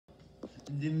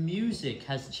the music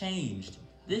has changed.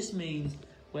 This means,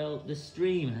 well, the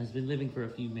stream has been living for a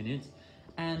few minutes,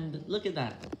 and look at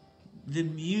that. The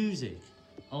music.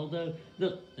 Although,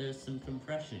 look, there's some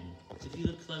compression. If you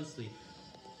look closely,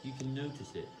 you can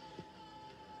notice it.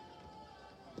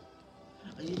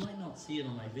 You might not see it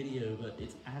on my video, but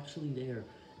it's actually there.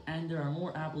 And there are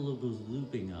more Apple logos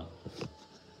looping up.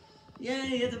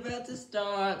 Yay, it's about to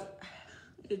start!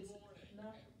 It's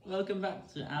Welcome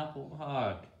back to Apple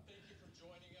Park.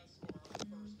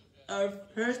 Our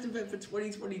first event for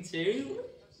 2022?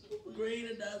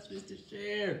 Great announcements to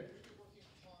share!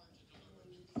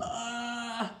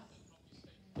 Ah!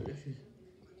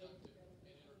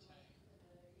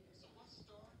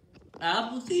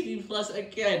 Apple TV Plus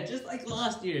again, just like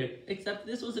last year, except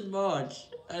this was in March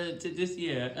to this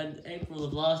year and April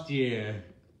of last year.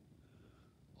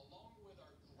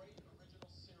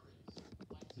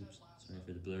 Oops, sorry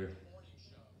for the blur.